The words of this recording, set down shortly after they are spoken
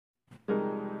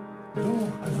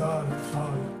2000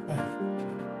 साल पहले।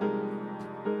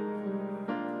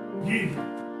 जी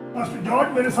master George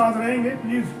मेरे साथ रहेंगे,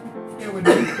 प्लीज।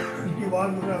 उनकी आवाज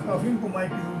वगैरह काफी, उनको माइक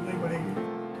की जरूरत नहीं पड़ेगी।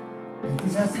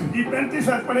 जी 35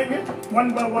 पढ़ेंगे, 1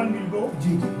 by 1 विल गो।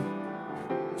 जी जी।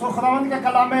 तो खुदावंद के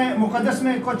कलाम मुकद्दस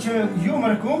में कुछ यूं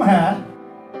मरकूम है,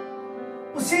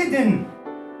 उसी दिन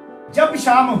जब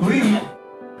शाम हुई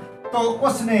तो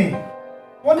उसने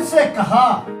उनसे कहा,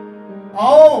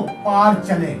 आओ पार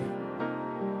चले।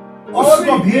 और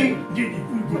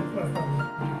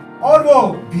वो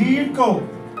भीड़ को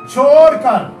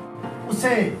छोड़कर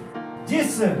उसे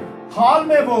जिस हाल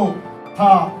में वो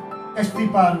था कश्ती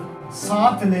पर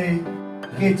साथ ले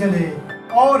के चले,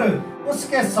 और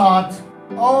उसके साथ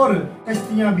और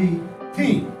कश्तियां भी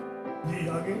थीं। जी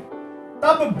आगे।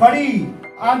 तब बड़ी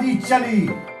आंधी चली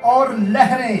और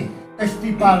लहरें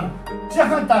कश्ती पर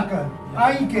जहां तक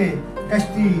आई के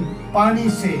कश्ती पानी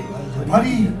से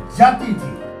भरी जाती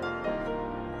थी,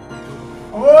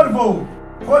 और वो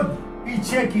खुद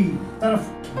पीछे की तरफ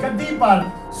गद्दी पर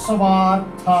सवार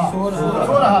था,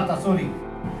 सो रहा था।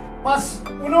 बस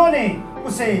उन्होंने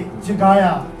उसे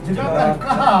जगाकर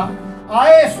कहा,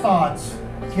 आए उस्ताद,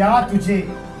 क्या तुझे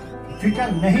फिक्र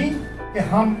नहीं कि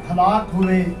हम हलाक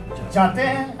हुए जाते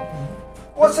हैं?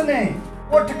 उसने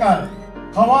उठकर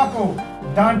हवा को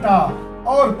डांटा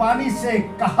और पानी से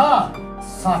कहा,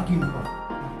 साकिन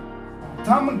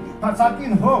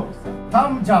हो,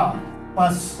 थम जा।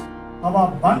 बस हवा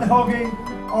बंद हो गई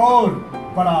और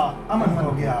बड़ा अमन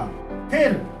हो गया। फिर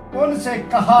उनसे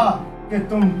कहा कि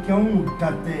तुम क्यों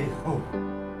डरते हो?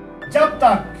 जब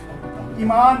तक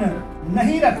ईमान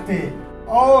नहीं रखते।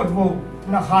 और वो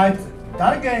नहायत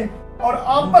डर गए और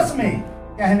आपस में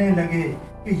कहने लगे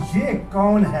कि ये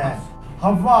कौन है,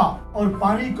 हवा और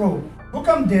पानी को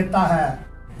हुक्म देता है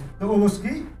तो वो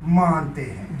उसकी मानते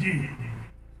हैं। जी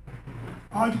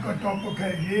आज का टॉपिक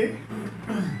है ये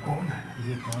कौन है।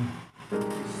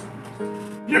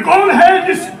 ये कौन है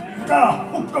जिसका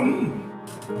हुक्म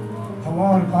हवा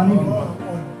और पानी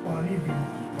भी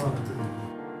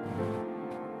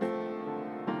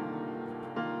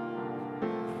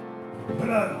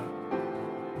बड़ा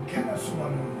गहरा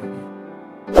सवाल है।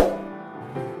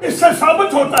 इससे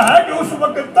साबित होता है कि उस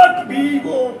वक्त तक भी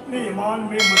वो अपने ईमान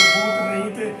में मजबूत नहीं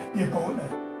थे। ये कौन है?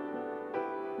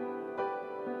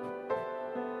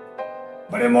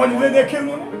 बड़े मौजूदे देखे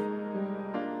उन्होंने,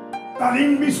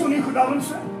 तालीम भी सुनी खुदावंद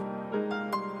से,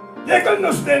 लेकिन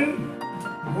उस दिन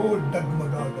वो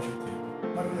डगमगा गए थे,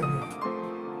 मरने लगे,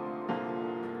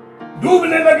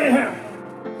 डूबने लगे हैं,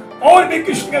 और भी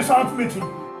किश्तियां साथ में थी।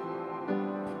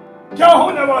 क्या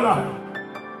होने वाला है?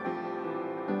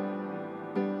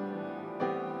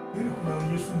 फिर खुदा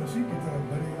यीशु मसीह की तरफ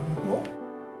बढ़े, हमको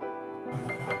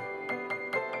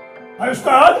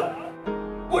उस्ताद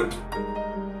उठ,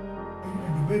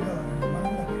 डूबेगा,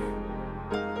 मरने लगे।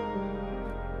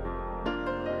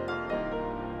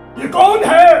 ये कौन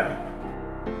है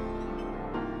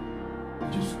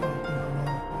जिसका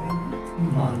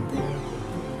मानते?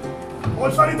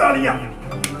 बहुत सारी तालियां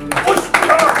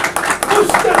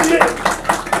उसके लिए।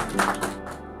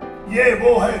 ये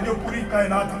वो है जो पूरी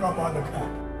कायनात का मालिक है।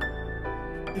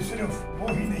 ये सिर्फ वो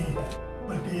ही नहीं है,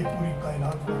 बल्कि ये पूरी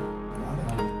कायनात का मालिक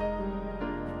है।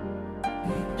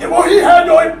 ये वही है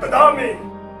जो इब्तिदा में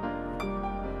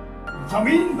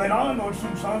जमीन वीरान और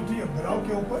सुनसान थी, अब गिराव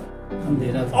के ऊपर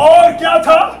अंधेरा था। और क्या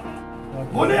था?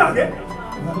 बोले आगे,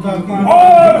 और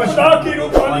खुदा की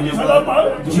रूहानी की सदा पाए।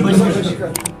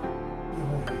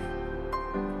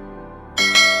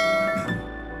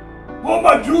 वो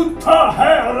मौजूद था,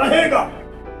 है और रहेगा।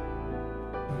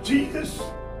 जीसस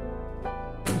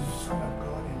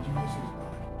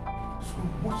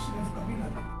कभी ना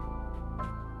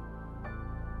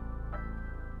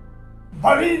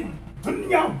बड़ी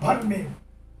दुनिया भर में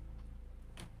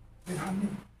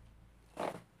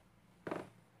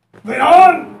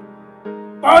वीरान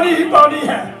पानी ही पानी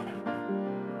है।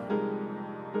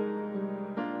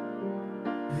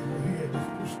 ये वही है जिस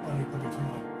उस पानी को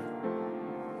बिछुआ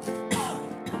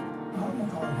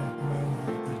मकान है कि मैं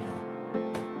वहां उतर जाऊं।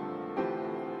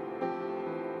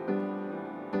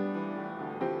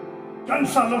 चंद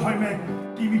सालों से मैं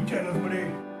टीवी चैनल बड़े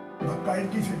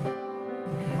बाकायदगी से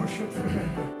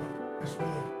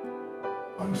इसमें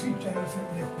उसी चैनल से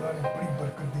मुझे खुदा ने बड़ी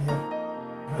बरकत दी है।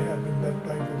 I have been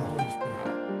baptized with the Holy Spirit.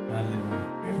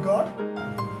 Praise God.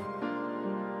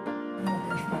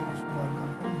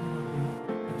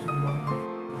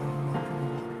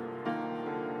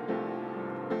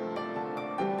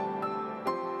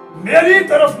 मेरी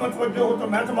तरफ मतवज्जो हो तो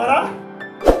मैं तुम्हारा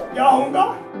क्या होऊंगा?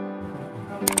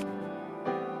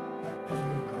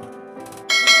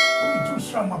 कोई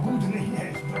दूसरा मबूद नहीं है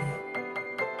इस दुनिया।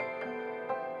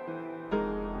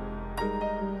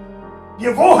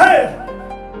 ये वो है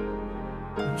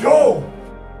जो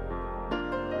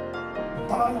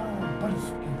 12 बरस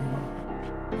की बीमार,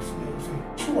 इसने उसे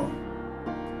छुआ,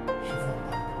 शिफा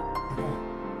पा गई।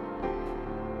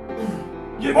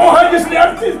 ये वो है जिसने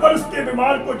 38 वर्ष के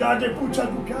बीमार को जाके पूछा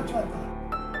तू क्या चाहता है।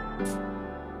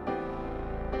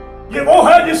 ये वो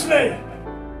है जिसने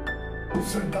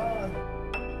सरदार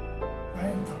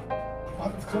बहन था,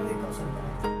 भारत खाने का सरदार,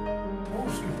 वो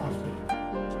उसके पास गया।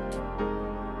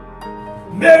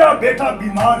 मेरा बेटा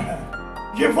बीमार है।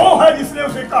 ये वो है जिसने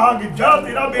उसे कहा कि जा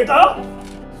तेरा बेटा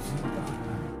जिंदा है।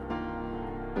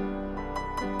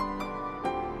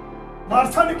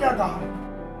 मार्था ने क्या कहा?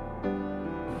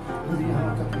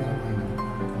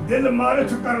 दिल मारे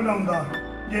च कर लाउंदा,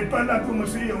 ये पहला तू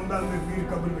मसीह आउंदा ते वीर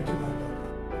कब्र विच ना जांदा।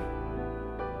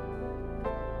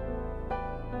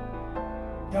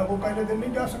 क्या वो पहले दिन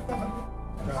नहीं जा सकता था?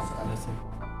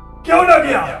 क्यों ना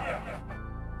गया?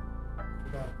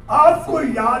 आपको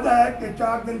याद है कि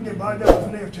 4 दिन के बाद जब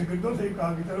उसने शागिर्दों से कहा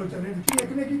कि चलो चले,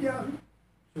 एक ने की क्या?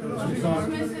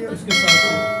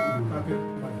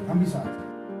 हम भी साथ।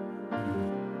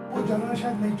 वो जाना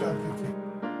शायद नहीं चाहते थे।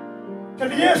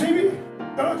 चलिए असी भी,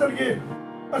 चलो चलिए,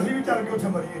 असी भी चल के उसे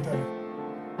मरिए चले।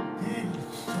 ये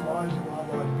सवाल जवाब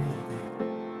आज भी होते हैं।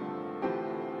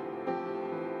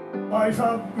 भाई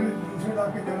साहब दूसरे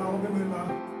इलाके जाना होगा मेरे नाम,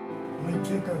 मैं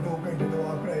चेक कर 2 घंटे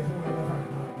दवा कराई से मेरा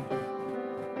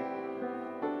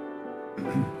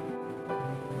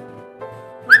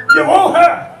ये वो है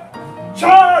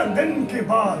 4 दिन के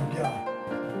बाद क्या?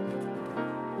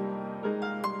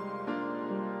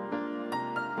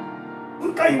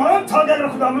 उनका ईमान था कि अगर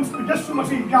खुदावंद यीशु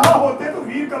मसीह यहाँ होते तो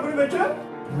वीर कब्र में ना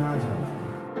जाते।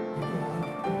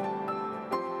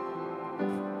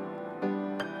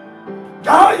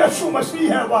 जहाँ यीशु मसीह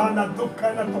है वहां ना दुख है,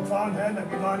 ना तूफान है, ना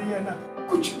बीमारी है, ना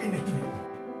कुछ भी नहीं है।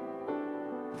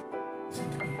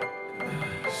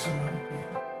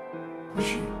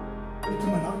 खुशी,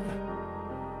 इत्मीनान।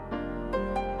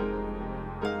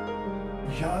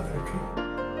 याद रखें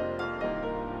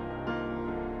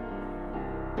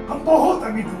हम बहुत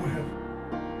अभी दूर हैं।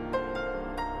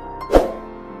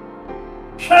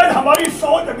 शायद हमारी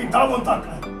सोच अभी दावों तक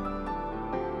है।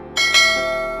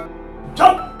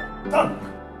 जब तक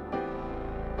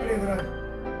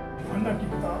यूहन्ना की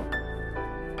किताब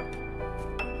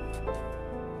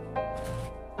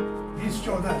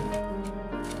 20:14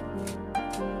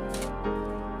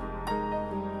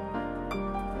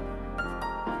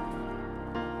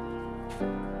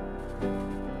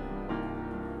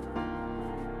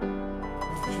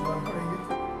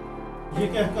 ये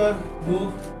कहकर वो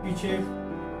पीछे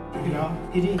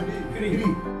फिरी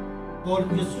और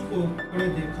यीशु को खड़े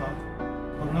देखा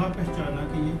और ना पहचाना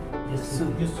कि ये यीशु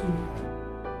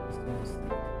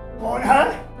कौन है?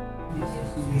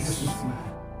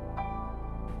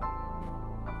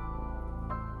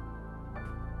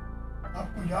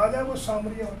 आपको याद है वो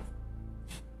सामरी और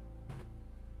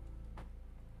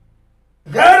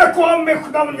गैर अक़वाम में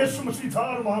खुदावंद यीशु मसीह था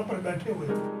और वहां पर बैठे हुए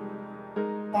थे।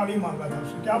 पानी मांगा था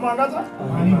उसने। क्या मांगा था?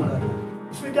 पानी मांगा था।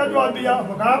 उसने क्या जवाब दिया?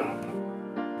 वकार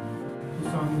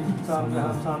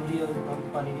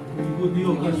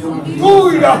तू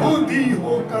यहूदी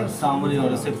होकर सामरी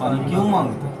और से पानी क्यों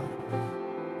मांगता?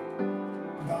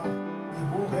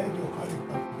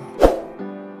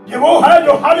 ये वो है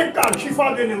जो हर एक का शिफा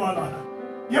देने वाला है।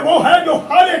 ये वो है जो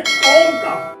हर एक कौम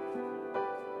का,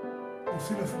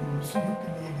 सिर्फ मसीह के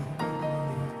लिए नहीं।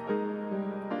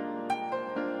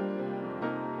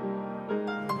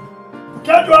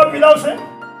 क्या जवाब मिला उसे?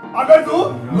 अगर तू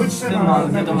मुझसे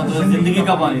मांगते तो मतलब जिंदगी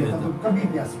का पानी देता, कभी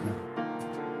प्यास ना।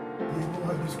 ये वो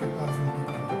है जिसके पास जिंदगी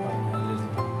का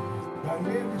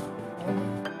पानी है।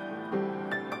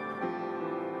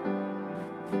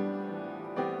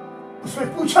 उसने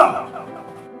पूछा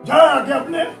जा आगे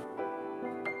अपने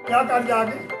क्या कर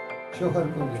जाके शोहर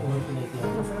को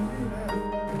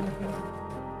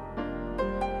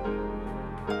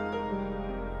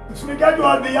उसने क्या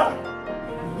जवाब दिया?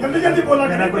 जल्दी जल्दी बोला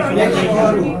कि मैं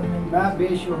बेशोहर हूँ।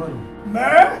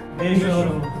 मैं बेशोहर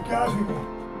हूँ। तो क्या सीखा?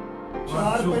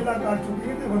 4 पहला कर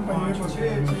चुकी थी, वो 5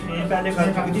 पहले कर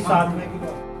चुकी थी, 7 में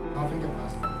काफी के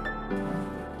पास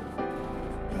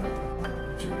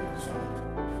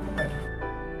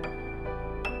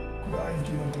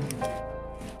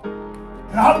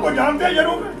आपको जानते हैं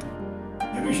जरूर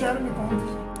में शहर में कौन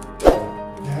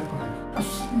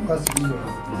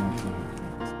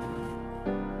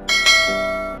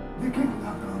देखिए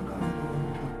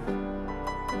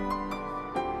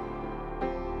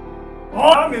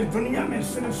और इस दुनिया में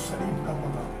सिर्फ सलीब का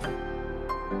पता है।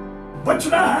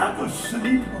 बचना है तो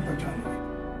सलीब को बचाना है।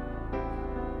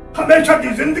 हमेशा की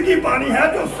जिंदगी पानी है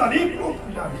तो सलीब को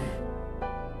बचानी है।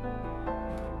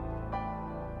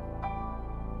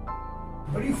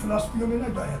 बड़ी फिलॉसफियों में ना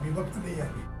जाए, अभी वक्त नहीं है।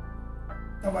 अभी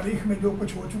तारीख में जो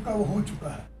कुछ हो चुका वो हो चुका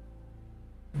है,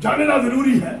 जानना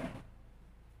जरूरी है।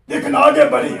 लेकिन आगे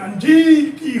बढ़ी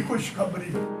अंजील की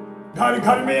खुशखबरी, घर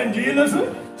घर में अंजील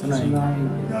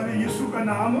यार यीशु का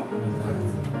नाम।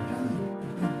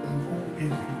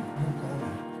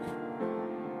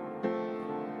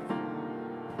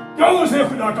 क्यों उसे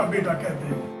खुदा का बेटा कहते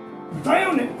हो? बताएं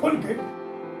उन्हें खुल के।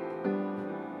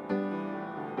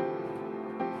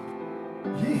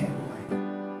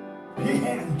 ये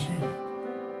है अंजील।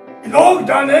 लोग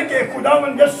जाने कि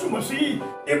खुदावंद यीशु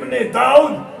मसीह इब्ने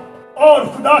दाऊद और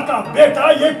खुदा का बेटा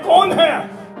ये कौन है।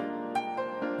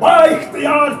 बड़ा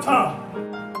इख्तियार था,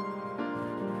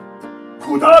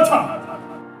 खुदा था,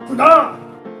 खुदा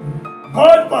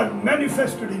गॉड पर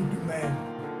मैनिफेस्टेड इनटू मैन।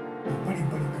 बड़ी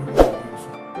बड़ी खुदा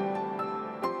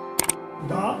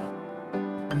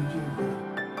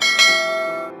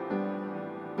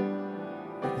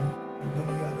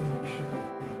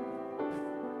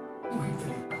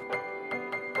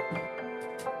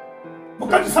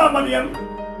मुकद्दसा मरियम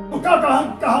को कहा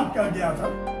क्या गया था,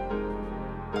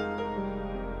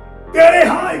 तेरे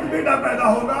यहाँ एक बेटा पैदा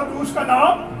होगा तो उसका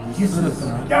नाम यीशु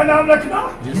रखना। क्या नाम रखना?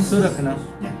 यीशु रखना।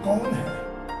 ये कौन है?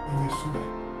 ये यीशु है।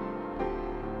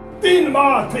 3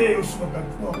 माह थे उस वक्त,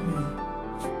 वो अपनी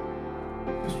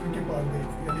सिस्टर के पास गई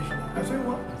थी यलिशा। ऐसे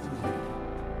हुआ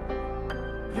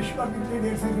यलिशा कितनी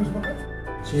देर से थी उस वक्त?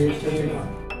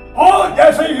 6 और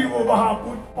जैसे ही वो वहां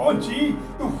पहुंची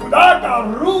तो खुदा का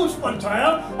रूह उस पर छाया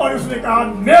और उसने कहा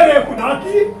मेरे खुदा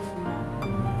की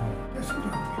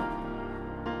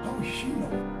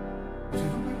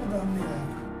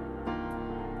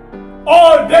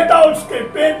और बेटा उसके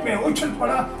पेट में उछल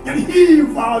पड़ा। यानी he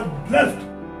was blessed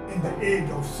in the age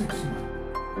of 6 months.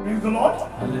 Praise the Lord.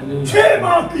 6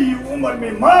 माह की उम्र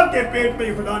में मां के पेट में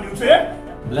खुदा ने उसे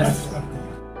ब्लेस कर दिया।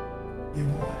 ये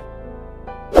वो है।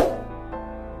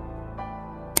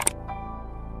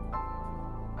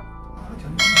 आज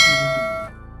हम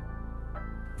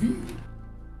we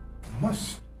must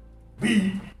be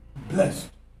blessed.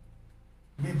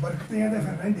 ये बरकते हैं तो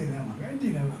फिर नहीं दे रहे हैं, जी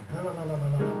नहीं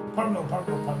पढ़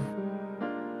लो।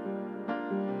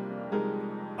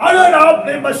 अगर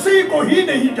आपने मसीह को ही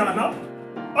नहीं जाना,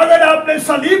 अगर आपने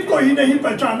सलीब को ही नहीं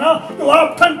पहचाना तो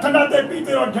आप थनथनाते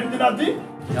पीते और झंझनाती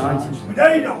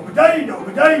बजाई जाओ।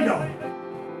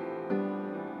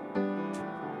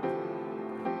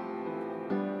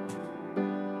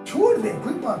 छोड़ दे,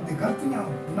 कोई बात नहीं, गलतियां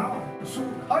ना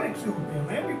हर एक से होते हैं।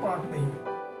 मैं भी पाप नहीं,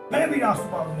 मैं भी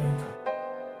रास्तबाज नहीं था।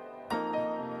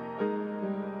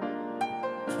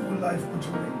 लाइफ को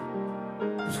छोड़े,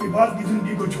 उसके बाद की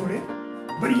जिंदगी को छोड़े।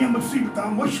 बड़ी मुसीबतें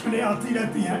मुश्किलें आती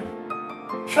रहती हैं।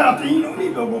 शैतान उन्हीं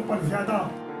लोगों पर ज्यादा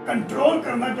कंट्रोल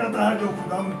करना चाहता है जो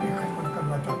खुदा उनकी खिदमत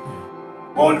करना चाहते हैं।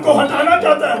 वो उनको हटाना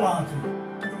चाहता है वहां से,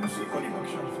 तो मसीह को नहीं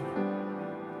बख्शा।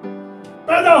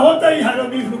 पैदा होते ही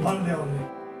हेरोदीस को भर दिया उन्हें।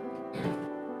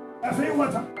 ऐसे ही हुआ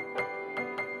था।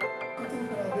 कत्ल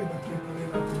करा दे बच्चे को,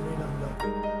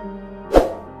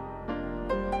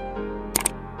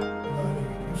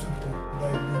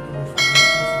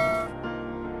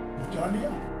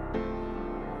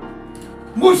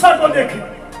 मूसा को देखे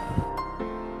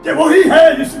कि वही है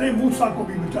जिसने मूसा को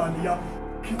भी बचा लिया,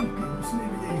 क्योंकि उसने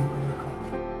भी यही हुक्म रखा,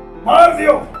 मार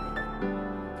दियो,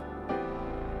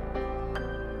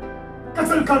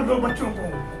 कत्ल कर दो बच्चों को,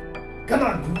 गला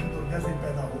घूट दो जैसे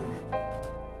पैदा होंगे।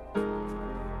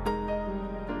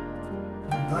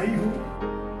 दाई हो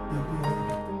या कोई और,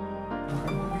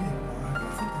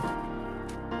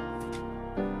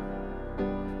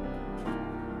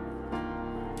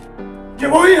 कि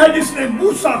वही है जिसने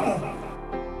मूसा को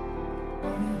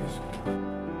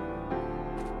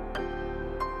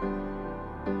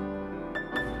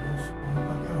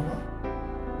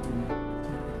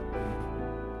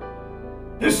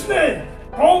जिसने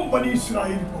कौम बनी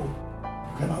इस्राएल को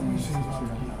गुलामी से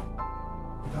आजाद किया।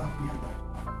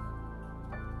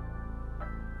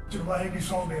 चरवाहे की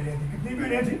 100 भेड़ें थी। कितनी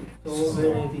भेड़ें थी? 100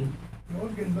 भेड़ें थी।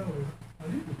 रोज के अंदर हो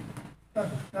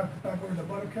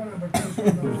डब्बा रखा है बच्चे।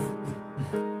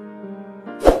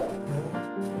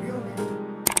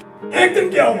 एक दिन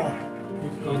क्या हुआ?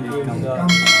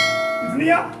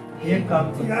 एक काम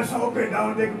थी। 100 भेड़ा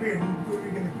और एक भेड़ चोरी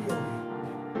के निकली होगी।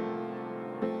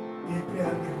 एक पे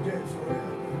हाथ गिर जाए, सो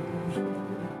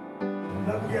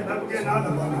दब गया ना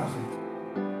दबाना से,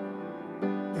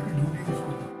 लेकिन ढूंढी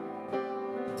उसको।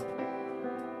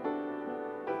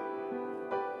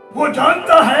 वो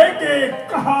जानता है कि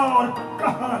कहां और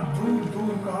कहां दूर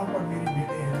दूर कहां पर मेरी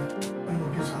बेटे हैं,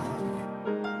 उनके साथ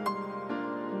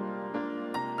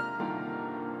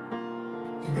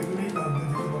नहीं जानते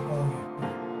थे कि वो कौन है।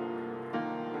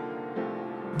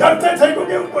 डरते थे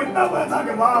क्योंकि उनको इतना पता था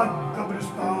कि वहां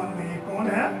कब्रिस्तान में कौन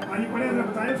है। आनी पड़े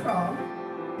बताएं उसका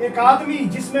हाल। एक आदमी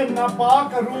जिसमें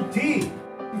नापाक रूह थी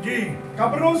जी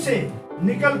कब्रों से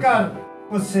निकलकर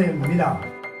उससे मिला।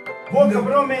 वो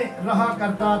कब्रों में रहा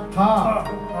करता था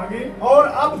आगे और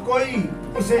अब कोई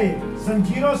उसे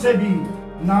जंजीरों से भी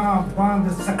ना बांध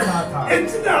सकता था।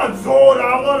 इतना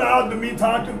जोरावर आदमी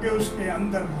था क्योंकि उसके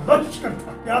अंदर लश्कर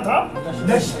था। क्या था?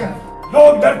 लश्कर।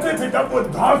 लोग डरते थे जब वो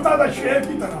दौड़ता था शेर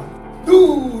की तरह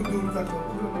दूर दूर तक।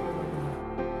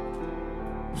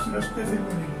 उस रास्ते से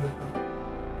कोई नहीं गुजरता।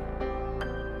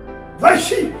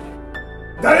 वहशी,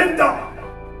 दरिंदा,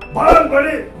 बाल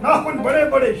बड़े, नाखून बड़े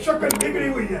बड़े, शक्ल बिगड़ी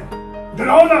हुई है,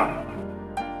 डरावना।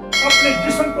 अपने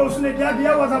जिस्म को उसने क्या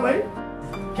किया हुआ था भाई?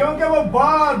 क्योंकि वो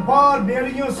बार बार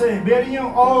बेड़ियों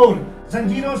और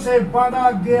जंजीरों से बांधा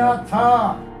गया था,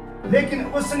 लेकिन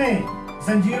उसने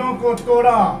जंजीरों को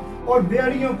तोड़ा और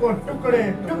बेड़ियों को टुकड़े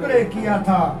टुकड़े किया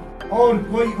था और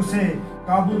कोई उसे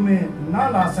काबू में ना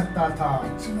ला सकता था।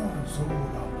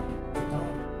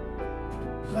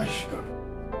 लश्कर,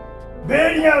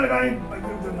 बेड़ियां लगाई,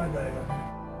 उधर ना जाएगा।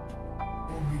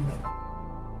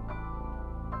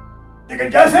 लेकिन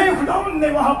जैसे ही खुदावंद ने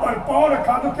वहां पर पांव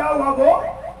रखा तो क्या हुआ? वो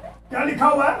क्या लिखा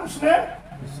हुआ है उसने?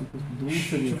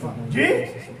 जी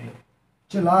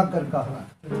चला कर कहा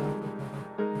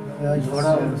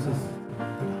घोड़ा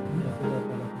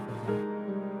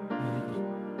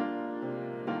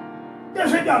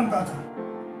कैसे जानता था?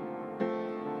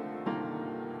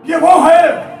 ये वो है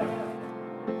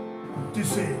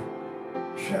जिसे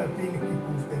शैतान की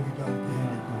कुव्वतें भी जानती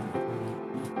हैं,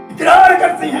 इकरार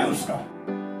करती हैं उसका।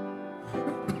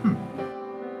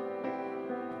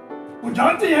 वो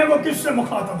जानती है वो किससे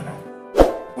मुखातब है।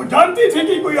 वो जानती थी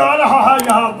कि कोई आ रहा है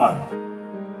यहां पर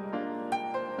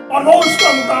और वो उसका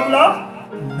मुकाबला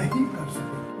नहीं कर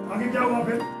सके। आगे क्या हुआ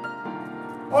फिर?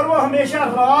 और वो हमेशा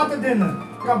रात दिन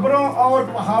कब्रों और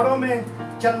पहाड़ों में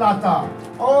चिल्लाता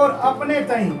और अपने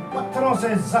तई पत्थरों से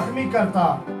जख्मी करता।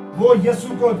 वो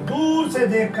यीशु को दूर से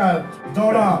देखकर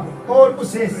दौड़ा और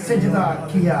उसे सिजदा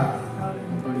किया।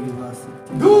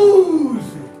 दूर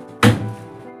से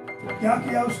क्या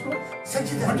किया उसको?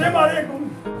 सजदा। फटे मारे को।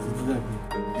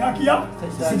 क्या किया?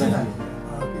 सजदा।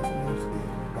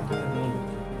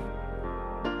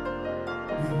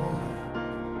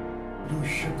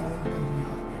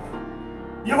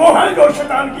 ये वो है जो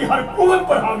शैतान की हर कुव्वत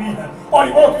पर हावी है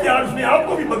और वो इख्तियार उसने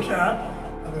आपको भी बख्शा है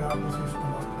अगर आप उसे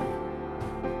इस्तेमाल करें।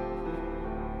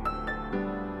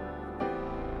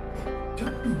 जब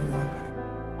भी दुआ करें,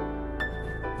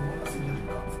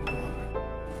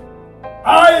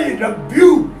 I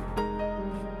rebuke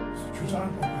शैतान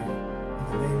को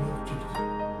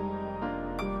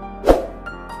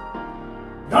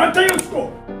डांटे उसको,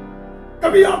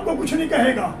 कभी आपको कुछ नहीं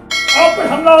कहेगा, आप पर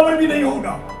हमलावर भी नहीं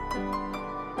होगा।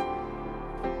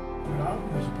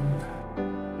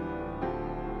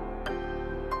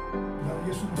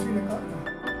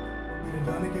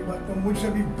 मुझसे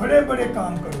भी बड़े बड़े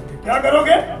काम करोगे। क्या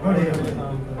करोगे? बड़े बड़े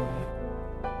काम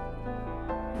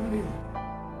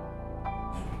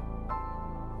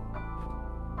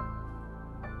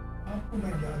आपको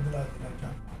मैं याद दिला देना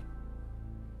चाहता हूं,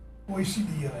 वो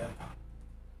इसीलिए आया था।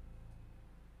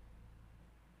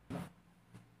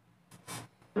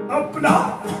 अपना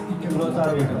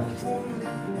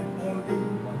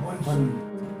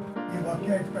ये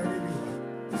वाकया एक पहले भी हुआ।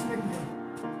 किसने किया?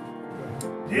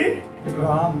 जी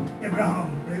इब्राहिम।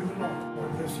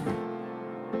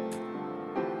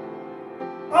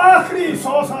 आखिरी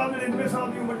 100 साल में 90 साल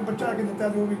की उम्र के बच्चा के देता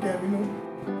जो भी कह भी नो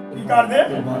की कर दे।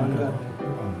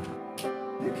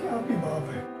 देखिए आप ही बाप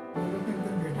है, दोनों के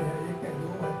अंदर बेटे हैं, एक है, दो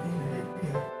है, तीन है, एक भी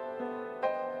है।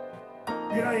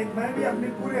 मेरा एक, मैं भी अपने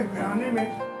पूरे घराने में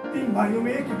 3 भाइयों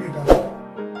में एक ही बेटा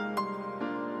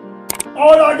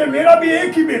और आगे मेरा भी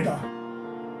एक ही बेटा।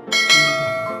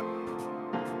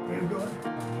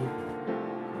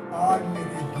 आज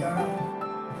मेरे 11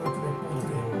 पोतरे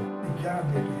 11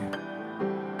 बेटे हैं।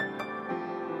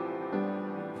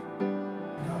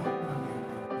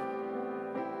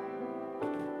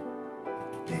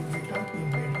 एक बेटा, 3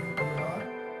 बेटे,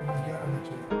 11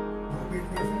 बच्चे, 2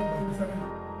 बेटे,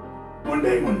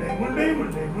 मुंडे मुंडे मुंडे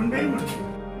मुंडे मुंडे मुंडे,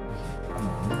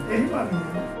 यही बात है।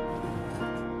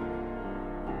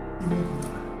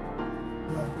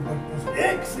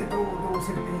 1 से 2, 2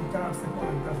 से 3, 4 से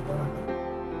 5, 10, 12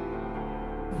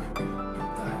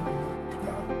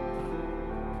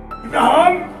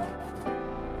 इब्राहिम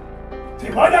से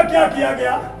वादा क्या किया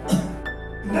गया?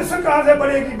 नस्ल कहां से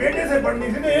बढ़ेगी? बेटे से बढ़नी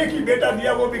थी, तो एक ही बेटा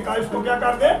दिया, वो भी कहा इसको क्या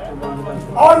कर दे,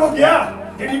 और वो गया।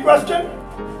 Any question?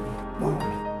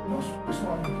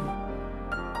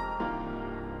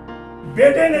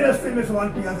 बेटे ने रास्ते में सवाल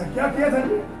किया था, क्या किया था?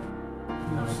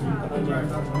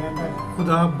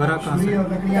 खुदा भरा कहाँ से?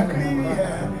 लकड़ी भी है,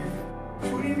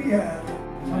 छुरी भी है,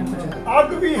 आग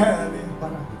भी है,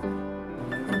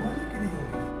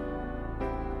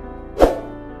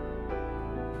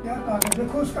 क्या कहा?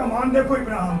 देखो उसका मान, देखो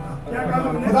इब्राहिम का क्या कहा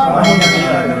तुमने?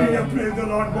 प्रेज़ द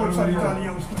लॉर्ड, बहुत सारी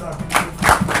तालियां उस खुदा के लिए,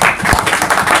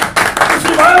 उस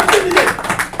ईमान के लिए,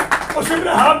 उस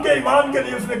इब्राहिम के ईमान के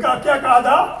लिए। उसने कहा, क्या कहा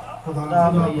था?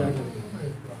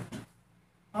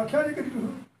 आख्या जी करी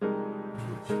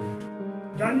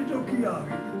जानी तो की आ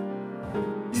गई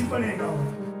की बनेगा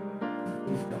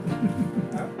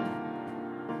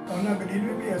कौना गलील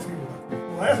में भी ऐसे ही हुआ,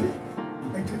 वो ऐसे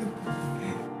ऐसे तो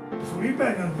सूरी पै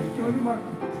जाती, क्यों नहीं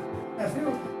मारती ऐसे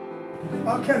हो?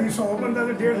 आख्या जी 100 बंदा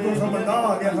से 150-200 बंदा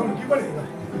आ गया था, उनकी बढ़ेगा।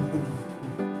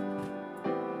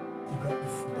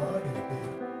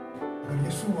 अगर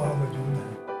यीशु वहां मौजूद है,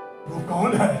 वो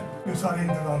कौन है जो सारे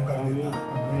इंतजाम कर देता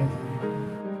है?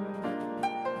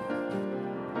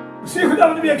 उसी खुदा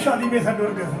ने भी एक शादी में था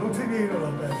डर गया, उसे भी रोला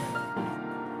पाया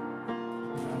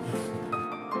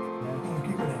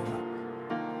उनकी बढ़ेगा।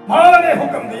 मां ने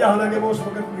हुक्म दिया, हालांकि वो उस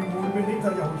वक्त कोई मूड में नहीं था,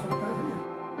 या हो सकता है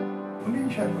उन्हीं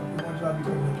शायद मौजूदा भी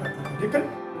करना चाहते थे, लेकिन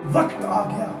वक्त आ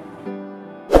गया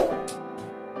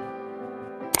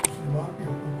उस मां के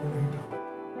हुक्म को नहीं था।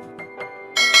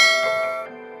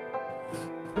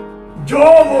 जो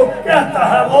वो कहता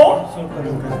है वो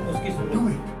उसकी do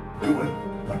it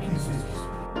what he says।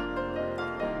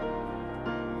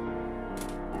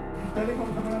 पहले कौन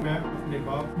सा? मैं अपने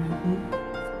बाप में हूँ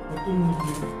और तुम मुझ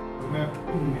में और मैं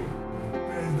तुम में।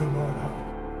 Praise the Lord।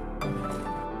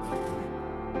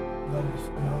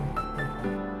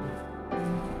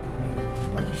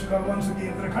 once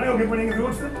again, जरा खड़े होके पढ़ेंगे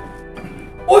जोर से।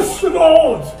 उस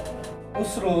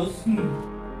रोज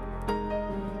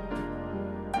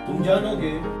तुम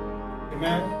जानोगे कि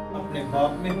मैं अपने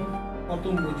बाप में हूँ और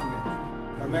तुम मुझ में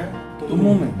और मैं तुम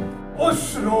में। उस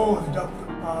रोज जब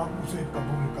आप उसे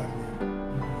कबूल कर लेंगे,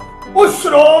 उस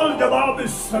रोज जब आप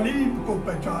इस सलीब को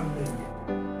पहचान लेंगे,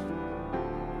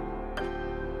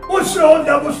 उस रोज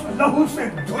जब उस लहू से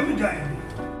धुल जाएंगे,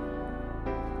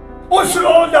 उस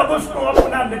रोज जब उसको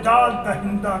अपना निजात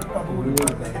दहिंदा कबूल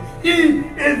कर लेंगे। He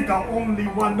is the only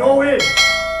one, no way।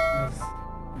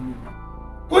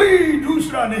 कोई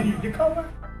दूसरा नहीं, लिखा हुआ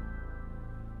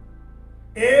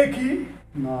एक ही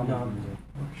नाम,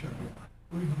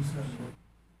 कोई दूसरा नहीं,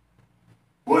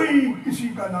 कोई किसी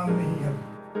का नाम नहीं है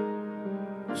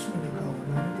उसमें लिखा हुआ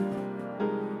है।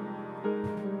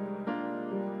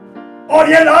 और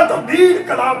ये ना तो तब्दील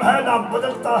कलाम है, ना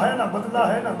बदलता है, ना बदला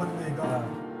है, ना बदलेगा।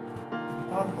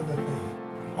 आप बदलते हैं,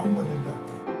 हम बदल जाते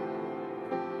हैं,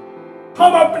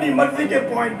 हम अपनी मर्जी के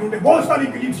पॉइंट ढूंढे। बहुत सारी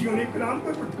कलीसियों ने कलाम को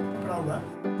पकड़ा हुआ है,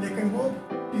 लेकिन वो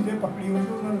चीजें पकड़ी हुई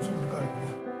तो उन्होंने शुद्ध कर दिया।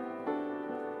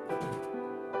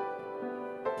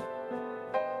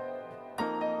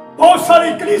 बहुत सारी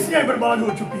कलीसियां बर्बाद हो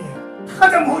चुकी हैं,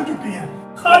 खत्म हो चुकी हैं,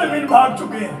 खालिद भाग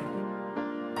चुके हैं।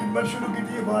 खिदमत शुरू की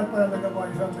थी, बात पता लगा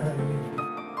भाई साहब है नहीं,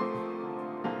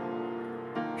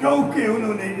 क्योंकि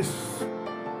उन्होंने इस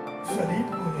सलीब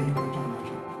को नहीं पहचाना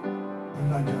चाहिए,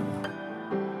 ना जाना।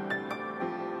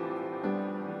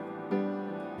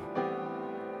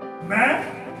 मैं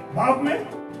बाप में,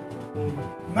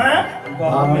 मैं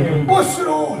उस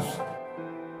रोज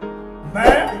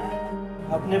मैं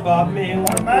अपने बाप में हूँ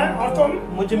और मैं और तुम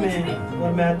मुझ में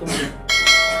और मैं तुम में।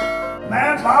 मैं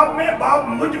बाप में, बाप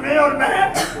मुझ में और मैं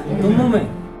तुम में।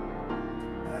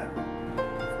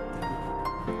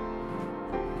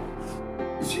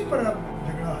 इसी पर अब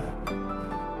झगड़ा है।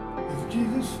 Is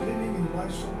Jesus living in my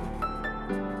soul?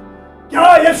 क्या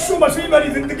यीशु मसीह मेरी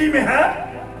जिंदगी में है?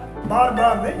 बार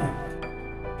बार नहीं,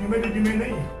 जिम्मे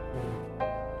नहीं।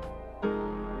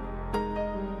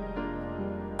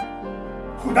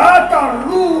 खुदा का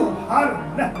रूह हर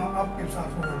लम्हा आपके साथ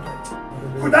होना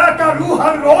चाहिए, खुदा का रूह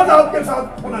हर रोज आपके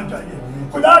साथ होना चाहिए,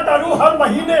 खुदा का रूह हर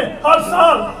महीने, हर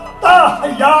साल ता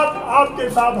हयात आपके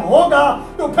साथ होगा,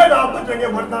 तो फिर आप बचेंगे,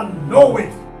 वरना नो वे।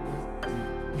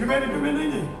 जुमे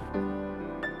नहीं।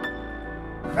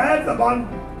 खैर जबान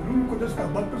रूह कुदस का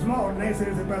बपतिस्मा और नए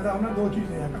सिरे से पैदा होना दो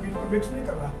चीजें हैं, कभी इसको मिक्स नहीं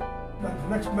कर रहा।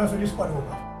 नेक्स्ट मैसेज इस पर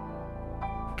होगा।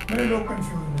 मेरे लोग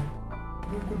कंफ्यूज हैं,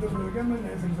 रूह कुदस हो गया, मैं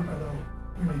नए सिरे से पैदा हुआ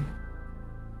नहीं,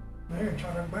 मैं अच्छा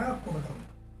मैं आपको बताऊं,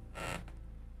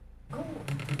 go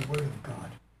into the word of God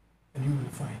and you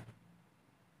will find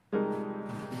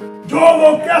जो वो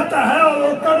कहता है और वो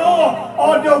करो,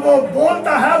 और जो वो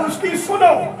बोलता है उसकी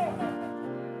सुनो।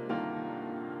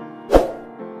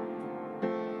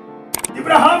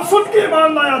 इब्राहिम सुन के ईमान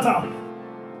लाया था,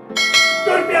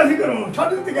 रुपया करो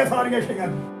छाती के सारियां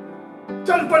शिकन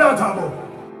चल पड़ा था वो,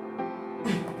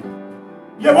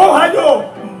 ये वो है जो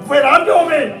वीरानों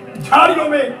में झाड़ियों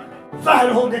में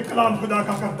जाहिर हो के कलाम खुदा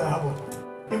का करता है।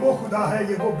 वो खुदा है,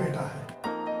 ये वो बेटा है।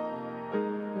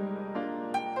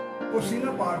 वो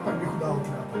सीना पहाड़ पर भी खुदा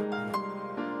उतरा था।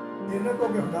 ये न को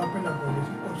कि खुदा पे न बोले,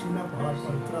 वो सीना पहाड़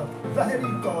पर उतरा था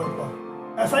ज़ाहिरी तौर पर।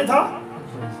 ऐसा ही था।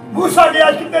 मूसा गया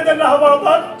कितने दिन रहा वहां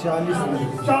पर?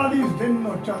 40 दिन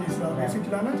और 40 रात। ऐसे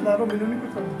चला लो, मैंने नहीं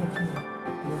कुछ दिन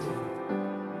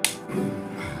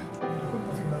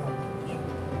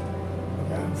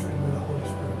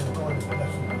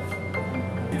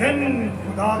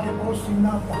खुदा के वो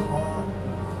सीना पहाड़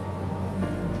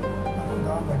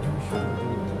खुदा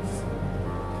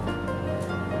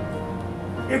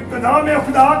इब्तिदा में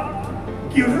खुदा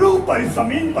की रूह पर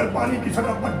जमीन पर पानी की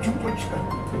सतह पर झुक कर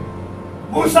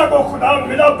मूसा को खुदा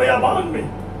मिला बयाबान में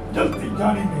जलती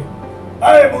जानी में,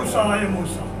 आए मूसा आए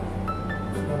मूसा।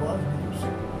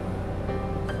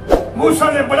 मूसा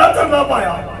ने बड़ा करना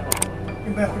पाया कि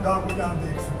मैं खुदा को यहाँ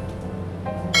देख सकूं।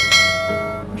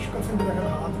 मुश्किल से मेरा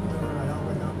हाथ में लगाया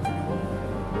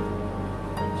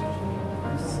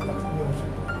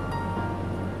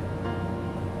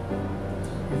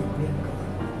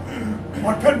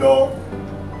और फिर दो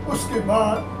उसके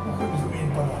बाद वो खुद जमीन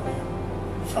पर आ गया।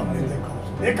 सबने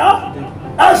देखा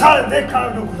ऐसा देखा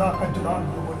जो खुदा का जलाल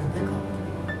लोगों ने देखा।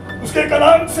 उसके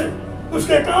कलाम से,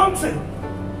 उसके काम से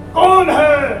कौन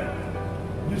है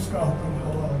जिसका हुक्म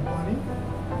हवा और पानी?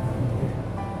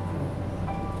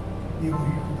 ये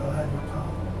वही खुदा है जो था,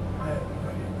 है,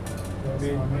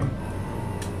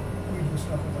 कोई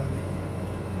दूसरा खुदा नहीं।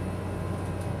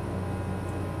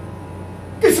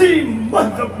 किसी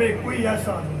मजहब में कोई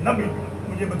ऐसा नबी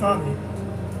मुझे बता दे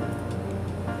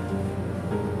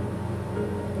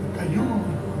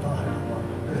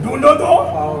ढूंढो तो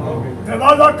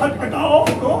दरवाजा खटखटाओ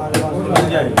तो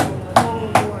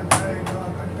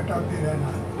खटखटाते रहना।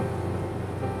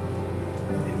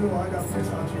 आज आपके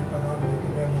साथ ये पैगाम लेके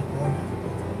मैं वो कौन है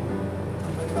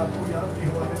मैंने आपको याद भी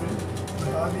हवाले में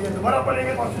बता दिया। दोबारा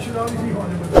पढ़ेंगे तो इसी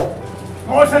हवाले में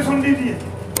और से सुन लीजिए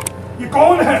ये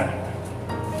कौन है।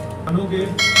 मानोगे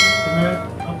कि मैं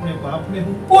अपने बाप में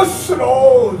हूँ उस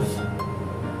रोज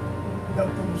जब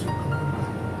तुम उसे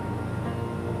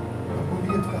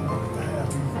कबूलियत का वक्त है।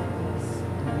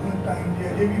 अभी टाइम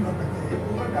ये भी वक्त है।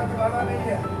 उम्र का तकाजा नहीं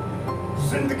है,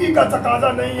 जिंदगी का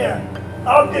तकाजा नहीं है,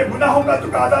 आपके गुनाहों का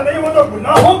तकाजा नहीं। वो तो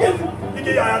गुनाहों के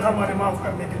लिए आया था हमारे माफ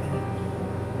करने के लिए।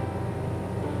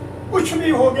 कुछ भी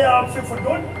हो गया आपसे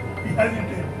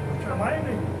शर्माए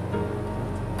नहीं,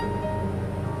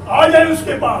 आ जाए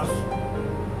उसके पास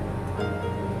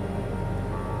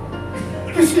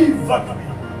किसी वक्त भी।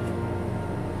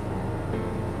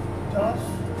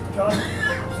 50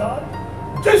 साल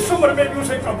जिस उम्र में भी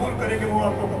उसे कबूल करेंगे वो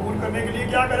आपको कबूल करने के लिए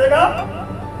क्या करेगा?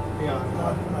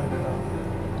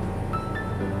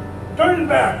 Turn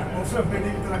back. वो सिर्फ बेटे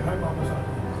की तरह घर वापस आ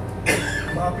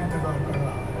बाप इंतजार कर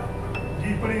रहा है। जी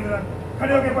पढ़ेंगे,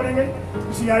 खड़े होकर पढ़ेंगे।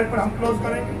 इसी आयत पर हम क्लोज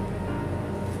करेंगे।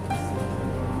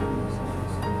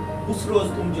 उस रोज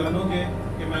तुम जानोगे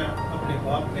कि मैं अपने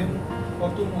बाप में हूँ और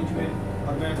तुम मुझ में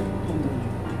और मैं तुम मुझ में।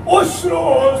 उस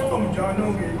रोज तुम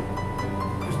जानोगे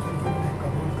जिस दिन तुमने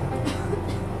कबूल कर लिया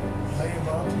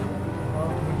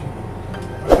बाप मुझे।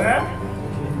 मैं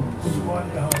सवाल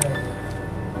यहाँ है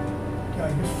क्या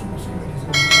यीशु मसीह मेरी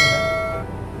जिंदगी में है?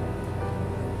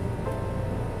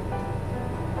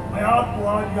 मैं आपको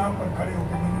आज यहाँ पर खड़े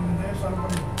होकर मैंने नए साल पर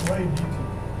दुआई दी थी,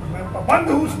 मैं पाबंद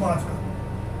हूँ उस बात का।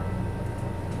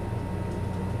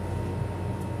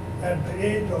 At the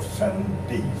age of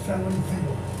 70,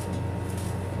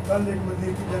 कल एक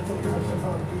बजे की जैसे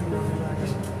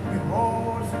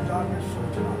गौर से जाके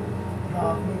सोचना,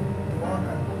 रात में दुआ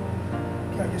करना,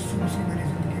 क्या यीशु मसीह मेरी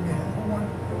जिंदगी में है?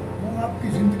 वो आपकी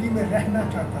जिंदगी में रहना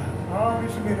चाहता है। आप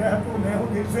इसमें रह तो मैं हूँ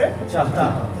दिल से चाहता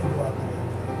हूँ। दुआ करें।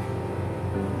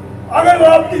 अगर वो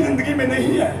आपकी जिंदगी में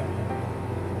नहीं है,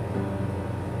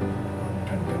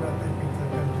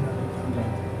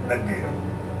 लगे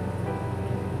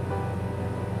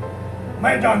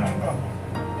मैं जान चुका हूं,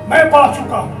 मैं पा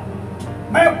चुका हूं,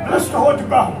 मैं भ्रष्ट हो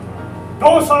चुका हूं।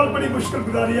 2 साल बड़ी मुश्किल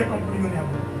गुजारी है कंपनियों ने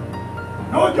हमें।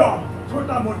 नो जॉब,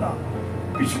 छोटा मोटा।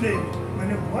 पिछले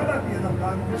मैंने वादा किया था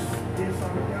प्लान 1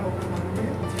 साल में क्या होगा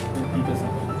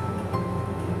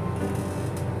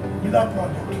मिला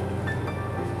प्रोजेक्ट।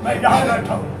 मैं यहाँ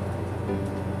बैठा हूँ,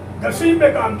 गसीम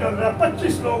में काम चल रहा है,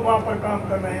 25 लोग वहां पर काम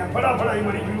कर रहे हैं। बड़ा ही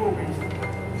बड़ी शुरू हो गई।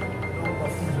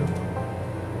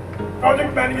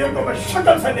 प्रोजेक्ट मैनेजर को मैं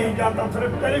शक्ल से नहीं जानता,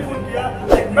 सिर्फ टेलीफोन किया,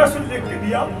 एक मैसेज लिख के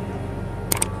दिया।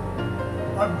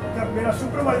 और जब मेरा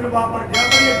सुपरवाइजर वहां पर गया,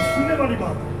 ये सुनने वाली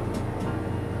बात है,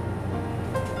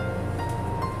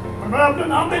 और मैं अपना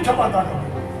नाम नहीं छपाता था।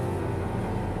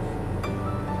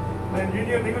 मैं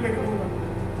इंजीनियर नहीं हूँ लेकिन हूँ,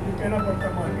 ये कहना पड़ता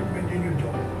है मार्केट में इंजीनियर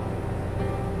जॉन।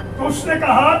 तो उसने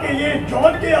कहा कि ये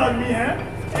जॉन के आदमी हैं,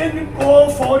 इनको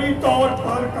फौरी तौर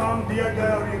पर काम दिया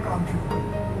जाए और ये काम शुरू करें।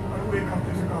 और वो 1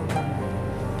 हफ्ते से काम कर रहे हैं।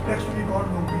 नेक्स्ट वीक और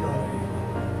लोग भी आ रहे हैं।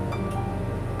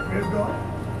 Praise God.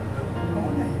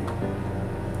 कौन है ये?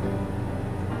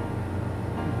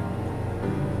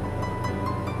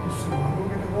 इससे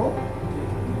मांगोगे तो वो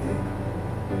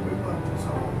कोई बात नहीं,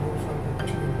 सवाल 2 साल में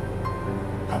कुछ नहीं।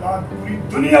 हालात पूरी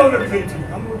दुनिया उलट गई थी,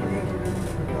 हम लोग दुनिया से उलट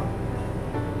गए क्या?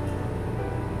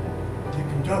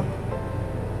 लेकिन जब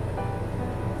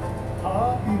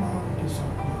आप ईमान के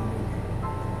साथ मानोगे,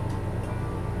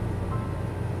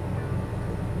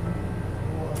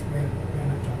 वो आप में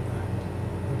रहना चाहता है।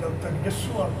 तो जब तक यीशु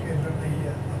आपके अंदर नहीं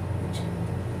है, आप कुछ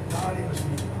नारी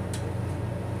मसीह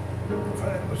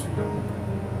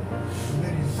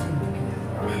मेरी जिंदगी है।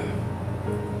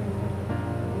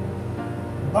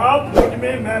 बाप मुझ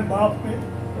में, मैं बाप में,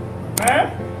 मैं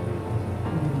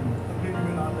अपने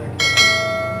में नाम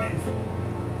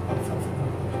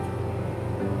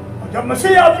और जब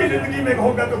मसीह आपकी जिंदगी में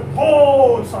होगा तो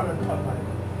बहुत सारे फल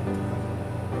आएगा।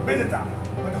 विधता,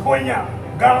 बदखोइयाँ,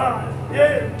 गाली, ये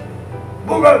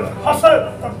बुगल, हसद,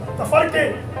 तफरके,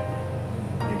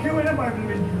 लिखे हुए ना बाइबल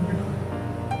में।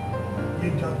 ये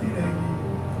जाती रहेगी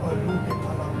और लोग के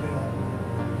फल आपने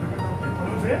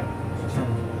फलों से